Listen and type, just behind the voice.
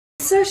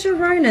Saoirse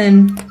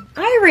Ronan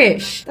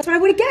Irish? That's what I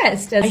would have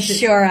guessed. I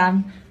sure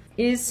am.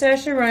 Is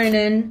Saoirse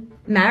Ronan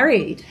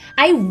married?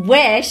 I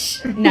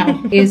wish.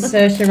 No. Is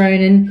Saoirse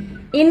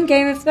Ronan in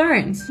Game of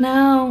Thrones?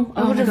 No.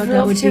 I Oh would my have God, that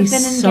loved would to have be been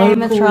in so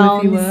Game of cool if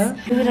Thrones. you were.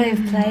 Who would I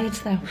have played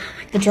though?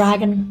 The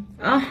dragon.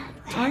 Oh,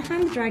 I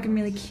find the dragon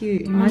really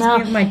cute. It reminds No.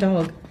 me of my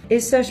dog.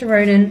 Is Saoirse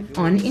Ronan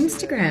on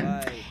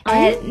Instagram?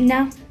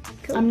 No.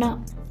 Cool. I'm not.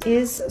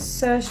 Is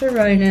Saoirse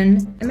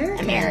Ronan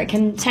American?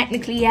 American.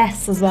 Technically,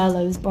 yes, as well.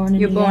 I was born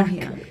in You're New born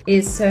York. here.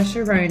 Is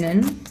Saoirse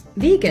Ronan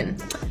vegan?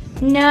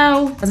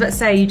 No. I was about to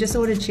say, you just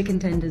ordered chicken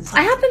tenders.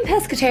 I have been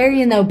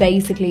pescatarian though,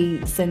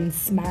 basically,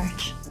 since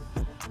March.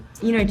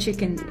 You know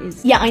chicken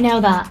is... Yeah, I know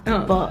that.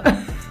 Oh. But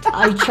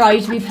I try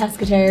to be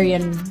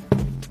pescatarian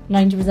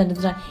 90% of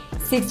the time.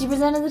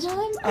 60% of the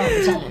time? All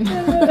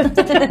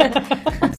the time.